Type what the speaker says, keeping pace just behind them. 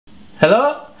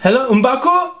Hello? Hello,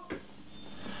 Mbaku?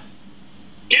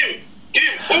 Kim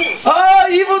Un. Oh,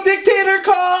 evil dictator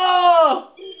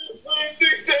call!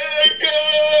 Dictator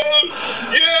Kim!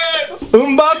 Yes!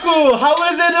 Mbaku, how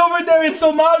is it over there in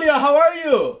Somalia? How are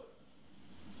you?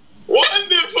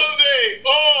 Wonderful day!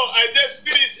 Oh, I just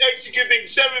finished executing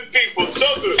 7 people. So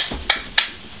good.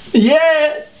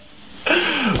 Yeah!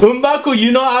 Mbaku,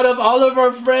 you know, out of all of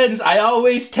our friends, I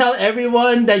always tell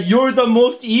everyone that you're the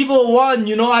most evil one.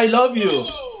 You know, I love you.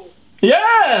 No!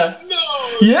 Yeah!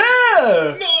 No!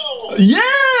 Yeah! No!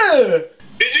 Yeah!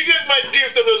 Did you get my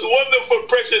gift of those wonderful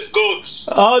precious goats?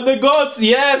 Oh, the goats.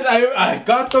 Yes, I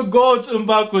got the goats,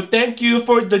 Mbaku. Thank you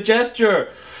for the gesture.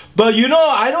 But you know,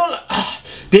 I don't...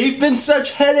 They've been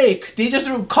such headache. They just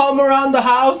come around the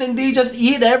house and they just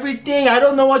eat everything. I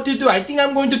don't know what to do. I think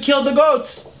I'm going to kill the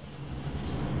goats.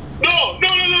 No! No,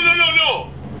 no, no, no, no,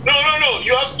 no! No, no, no!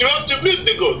 You have to milk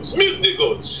the goats. Milk the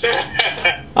goats.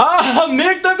 Ah,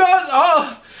 milk the goats?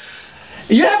 Oh,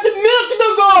 you have to milk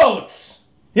the goats.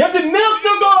 You have to milk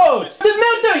the goats. The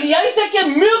milk the... I said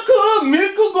milk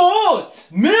goat.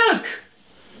 Milk.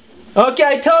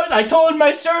 Okay, I told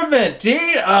my servant.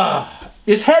 See,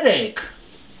 it's headache.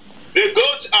 The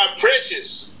goats are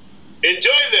precious.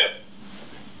 Enjoy them.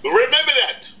 Remember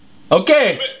that.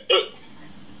 Okay.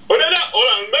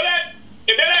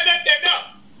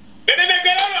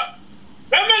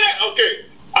 Okay.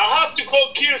 I have to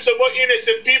go kill some more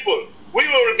innocent people. We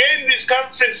will regain this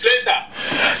conference later.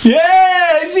 Yeah.